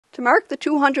To mark the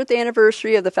 200th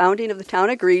anniversary of the founding of the town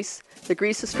of Greece, the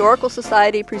Greece Historical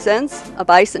Society presents a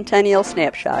Bicentennial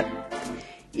Snapshot.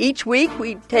 Each week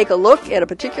we take a look at a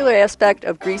particular aspect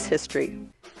of Greece history.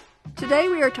 Today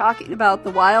we are talking about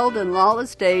the wild and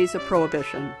lawless days of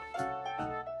Prohibition.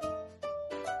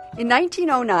 In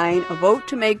 1909, a vote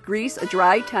to make Greece a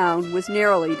dry town was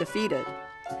narrowly defeated.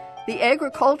 The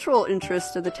agricultural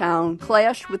interests of the town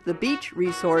clashed with the beach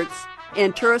resorts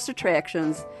and tourist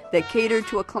attractions that catered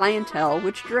to a clientele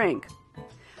which drank.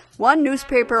 One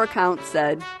newspaper account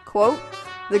said, quote,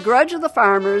 "The grudge of the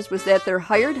farmers was that their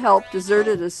hired help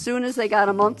deserted as soon as they got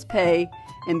a month's pay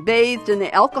and bathed in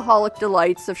the alcoholic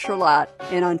delights of Charlotte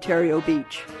and Ontario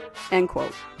Beach." End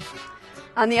quote.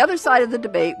 On the other side of the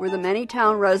debate were the many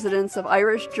town residents of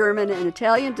Irish, German, and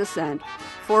Italian descent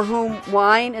for whom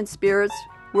wine and spirits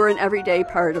were an everyday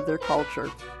part of their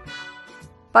culture.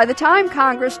 By the time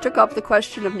Congress took up the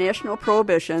question of national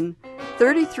prohibition,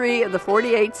 33 of the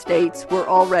 48 states were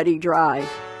already dry.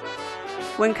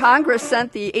 When Congress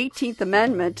sent the 18th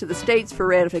Amendment to the states for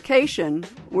ratification,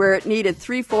 where it needed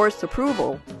 3/4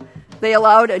 approval, they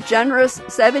allowed a generous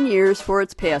 7 years for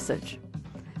its passage.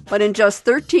 But in just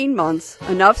 13 months,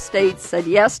 enough states said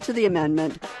yes to the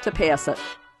amendment to pass it.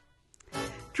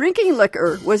 Drinking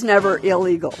liquor was never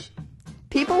illegal.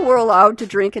 People were allowed to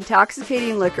drink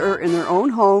intoxicating liquor in their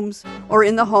own homes or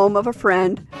in the home of a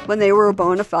friend when they were a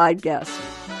bona fide guest.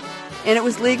 And it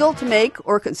was legal to make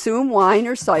or consume wine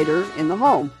or cider in the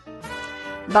home.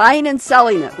 Buying and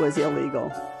selling it was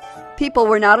illegal. People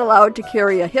were not allowed to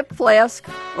carry a hip flask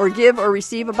or give or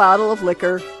receive a bottle of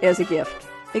liquor as a gift.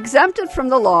 Exempted from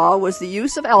the law was the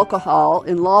use of alcohol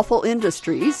in lawful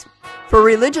industries, for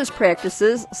religious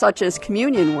practices such as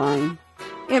communion wine,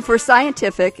 and for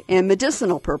scientific and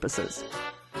medicinal purposes.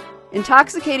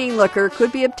 Intoxicating liquor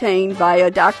could be obtained by a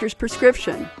doctor's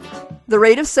prescription. The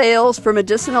rate of sales for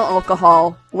medicinal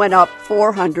alcohol went up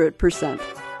 400%.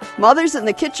 Mothers in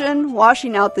the kitchen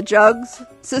washing out the jugs,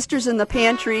 sisters in the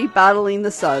pantry bottling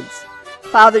the suds,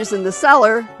 fathers in the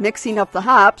cellar mixing up the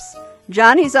hops,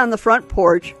 Johnny's on the front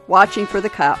porch watching for the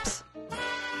cops.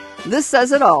 This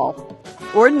says it all.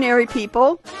 Ordinary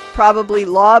people, probably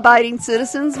law-abiding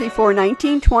citizens before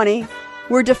 1920,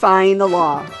 were defying the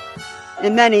law,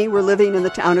 and many were living in the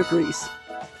town of Greece.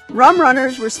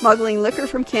 RumRunners were smuggling liquor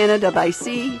from Canada by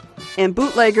sea, and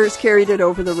bootleggers carried it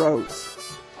over the roads.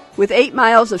 With 8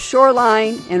 miles of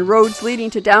shoreline and roads leading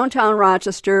to downtown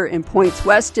Rochester and points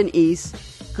west and east,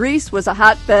 Greece was a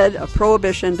hotbed of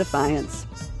prohibition defiance.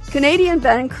 Canadian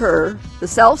Ben Kerr, the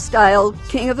self-styled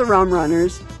king of the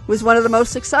RumRunners, was one of the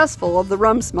most successful of the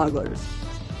rum smugglers.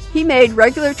 He made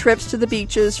regular trips to the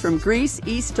beaches from Greece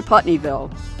east to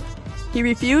Putneyville. He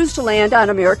refused to land on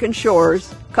American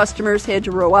shores. Customers had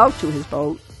to row out to his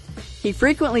boat. He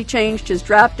frequently changed his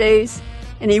drop days,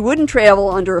 and he wouldn't travel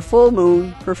under a full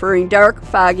moon, preferring dark,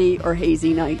 foggy, or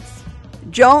hazy nights.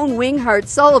 Joan Winghart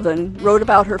Sullivan wrote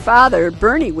about her father,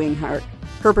 Bernie Winghart,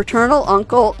 her paternal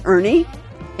uncle, Ernie,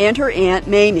 and her aunt,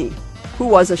 Mamie, who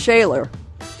was a shaler.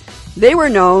 They were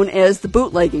known as the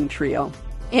bootlegging trio.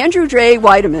 Andrew J.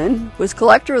 Wiedenmana was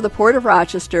collector of the Port of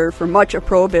Rochester for much of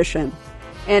Prohibition,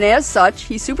 and as such,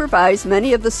 he supervised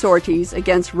many of the sorties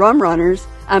against RumRunners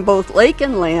on both lake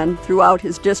and land throughout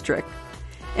his district,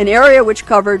 an area which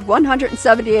covered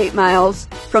 178 miles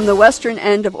from the western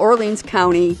end of Orleans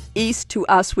County east to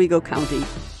Oswego County.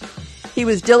 He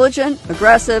was diligent,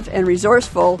 aggressive, and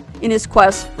resourceful in his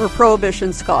quest for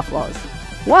Prohibition scofflaws.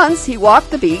 Once he walked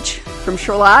the beach from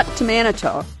Charlotte to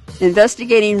Manitou,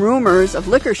 investigating rumors of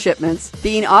liquor shipments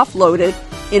being offloaded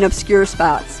in obscure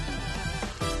spots.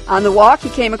 On the walk, he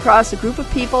came across a group of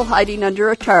people hiding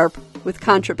under a tarp with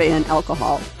contraband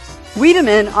alcohol.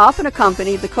 Wiedenmana often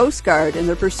accompanied the Coast Guard in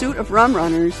the pursuit of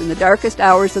RumRunners in the darkest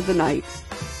hours of the night.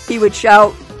 He would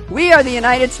shout, "We are the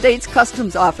United States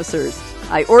Customs officers.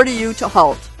 I order you to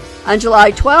halt." On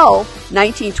July 12,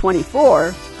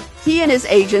 1924, he and his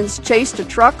agents chased a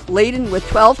truck laden with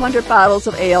 1,200 bottles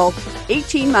of ale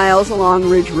 18 miles along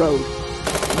Ridge Road.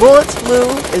 Bullets flew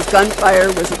as gunfire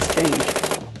was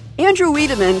exchanged. Andrew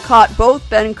Wiedenmana caught both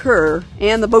Ben Kerr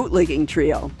and the bootlegging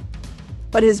trio.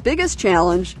 But his biggest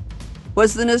challenge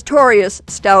was the notorious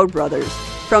Staud Brothers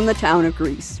from the town of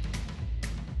Greece.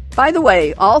 By the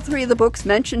way, all 3 of the books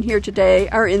mentioned here today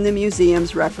are in the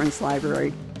museum's reference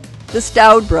library. The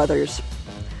Staud Brothers.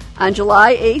 On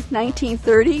July 8,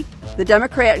 1930, the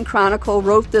Democrat and Chronicle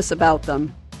wrote this about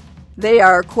them. They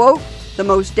are, quote, "the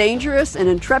most dangerous and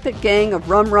intrepid gang of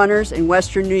RumRunners in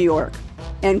western New York,"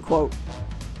 end quote.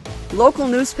 Local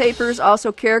newspapers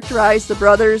also characterized the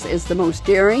brothers as the most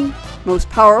daring, most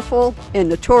powerful, and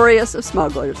notorious of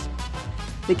smugglers.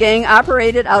 The gang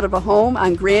operated out of a home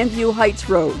on Grandview Heights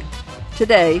Road,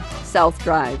 today South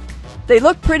Drive. They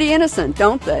look pretty innocent,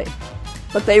 don't they?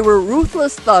 But they were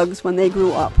ruthless thugs when they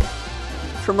grew up.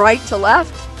 From right to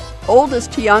left,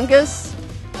 oldest to youngest,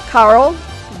 Carl,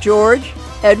 George,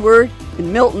 Edward,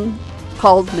 and Milton,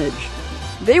 called Midge.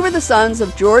 They were the sons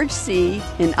of George C.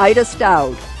 and Ida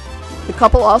Staud. The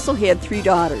couple also had 3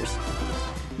 daughters.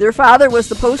 Their father was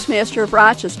the postmaster of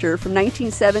Rochester from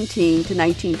 1917 to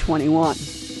 1921.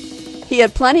 He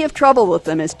had plenty of trouble with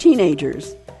them as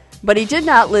teenagers, but he did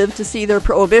not live to see their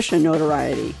Prohibition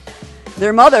notoriety.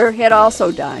 Their mother had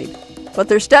also died, but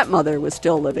their stepmother was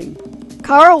still living.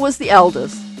 Carl was the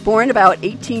eldest, born about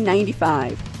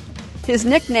 1895. His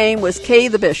nickname was K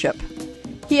the Bishop.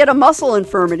 He had a muscle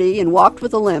infirmity and walked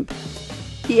with a limp.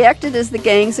 He acted as the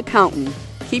gang's accountant,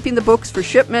 keeping the books for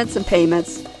shipments and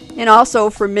payments, and also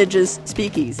for Midge's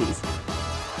speakeasies.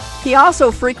 He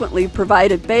also frequently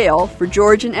provided bail for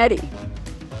George and Eddie.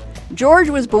 George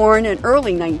was born in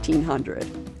early 1900.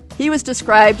 He was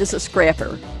described as a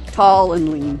scrapper, tall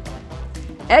and lean.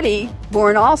 Eddie,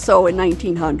 born also in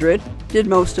 1900, did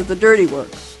most of the dirty work.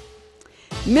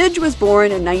 Midge was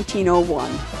born in 1901.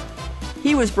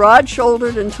 He was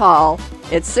broad-shouldered and tall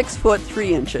at 6 foot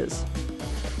 3 inches.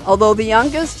 Although the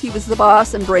youngest, he was the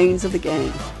boss and brains of the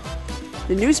gang.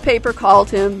 The newspaper called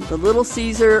him the Little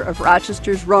Caesar of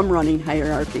Rochester's rum-running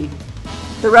hierarchy.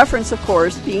 The reference, of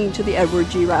course, being to the Edward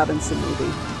G. Robinson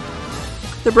movie.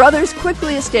 The brothers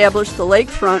quickly established the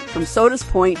lakefront from Soda's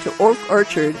Point to Oak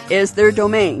Orchard as their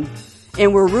domain,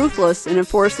 and were ruthless in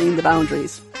enforcing the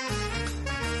boundaries.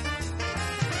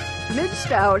 Midge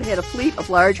Staud had a fleet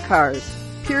of large cars,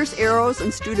 Pierce Arrows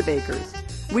and Studebakers,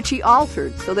 which he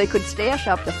altered so they could stash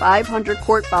up to 500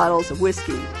 quart bottles of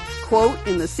whiskey, quote,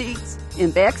 in the seats, in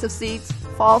backs of seats,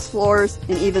 false floors,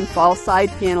 and even false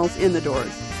side panels in the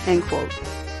doors, end quote.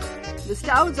 The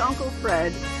Staud's Uncle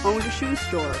Fred owned a shoe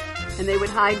store, and they would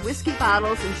hide whiskey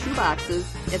bottles and shoe boxes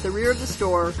at the rear of the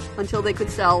store until they could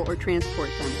sell or transport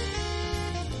them.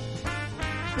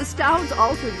 The Stauds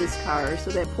altered this car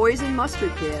so that poison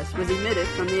mustard gas was emitted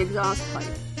from the exhaust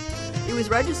pipe. It was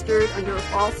registered under a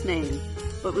false name,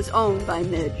 but was owned by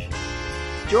Midge.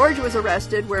 George was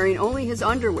arrested wearing only his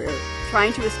underwear,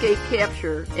 trying to escape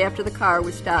capture after the car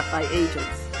was stopped by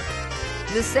agents.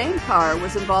 This same car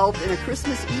was involved in a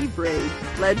Christmas Eve raid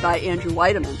led by Andrew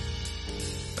Wiedenmana.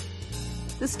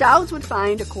 The Stauds would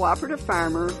find a cooperative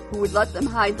farmer who would let them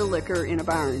hide the liquor in a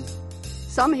barn.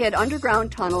 Some had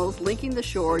underground tunnels linking the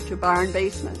shore to barn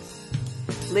basements.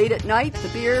 Late at night, the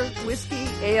beer, whiskey,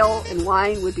 ale, and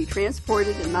wine would be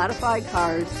transported in modified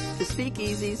cars to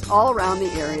speakeasies all around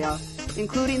the area,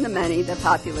 including the many that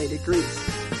populated Greece.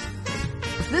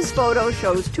 This photo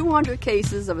shows 200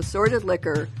 cases of assorted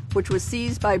liquor, which was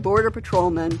seized by Border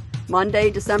Patrolmen Monday,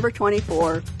 December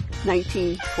 24,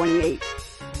 1928.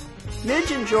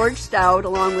 Midge and George Staud,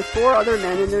 along with 4 other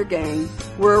men in their gang,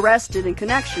 were arrested in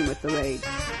connection with the raid.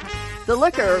 The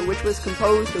liquor, which was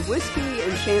composed of whiskey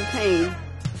and champagne,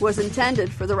 was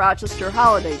intended for the Rochester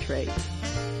holiday trade.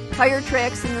 Tire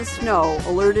tracks in the snow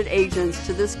alerted agents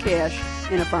to this cache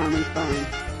in a farmer's barn.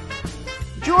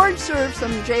 George served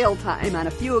some jail time on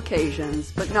a few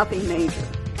occasions, but nothing major.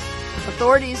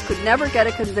 Authorities could never get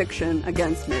a conviction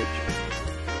against Midge.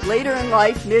 Later in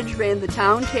life, Midge ran the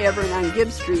Town Tavern on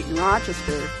Gibb Street in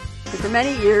Rochester, and for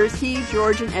many years he,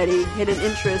 George, and Eddie had an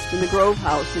interest in the Grove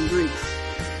House in Greece.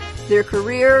 Their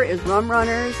career as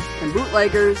RumRunners and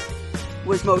Bootleggers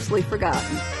was mostly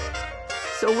forgotten.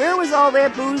 So where was all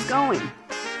that booze going?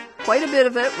 Quite a bit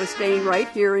of it was staying right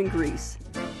here in Greece.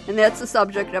 And that's the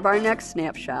subject of our next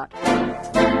snapshot.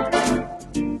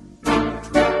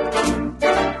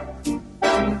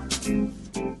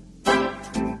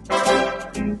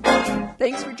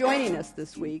 Thanks for joining us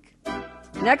this week.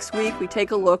 Next week, we take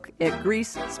a look at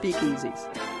Greece speakeasies.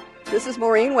 This is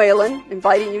Maureen Whalen,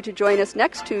 inviting you to join us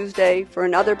next Tuesday for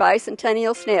another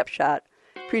Bicentennial Snapshot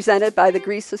presented by the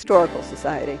Greece Historical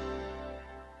Society.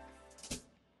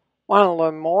 Want to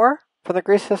learn more from the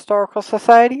Greece Historical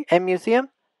Society and Museum?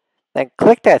 Then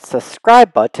click that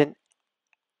subscribe button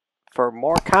for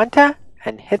more content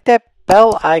and hit that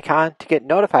bell icon to get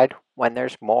notified when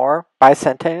there's more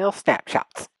Bicentennial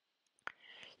Snapshots.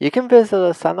 You can visit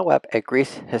us on the web at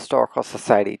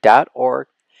GreeceHistoricalSociety.org.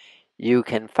 You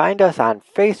can find us on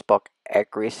Facebook at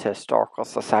Greece Historical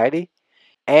Society,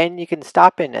 and you can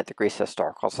stop in at the Greece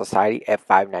Historical Society at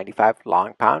 595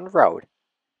 Long Pond Road.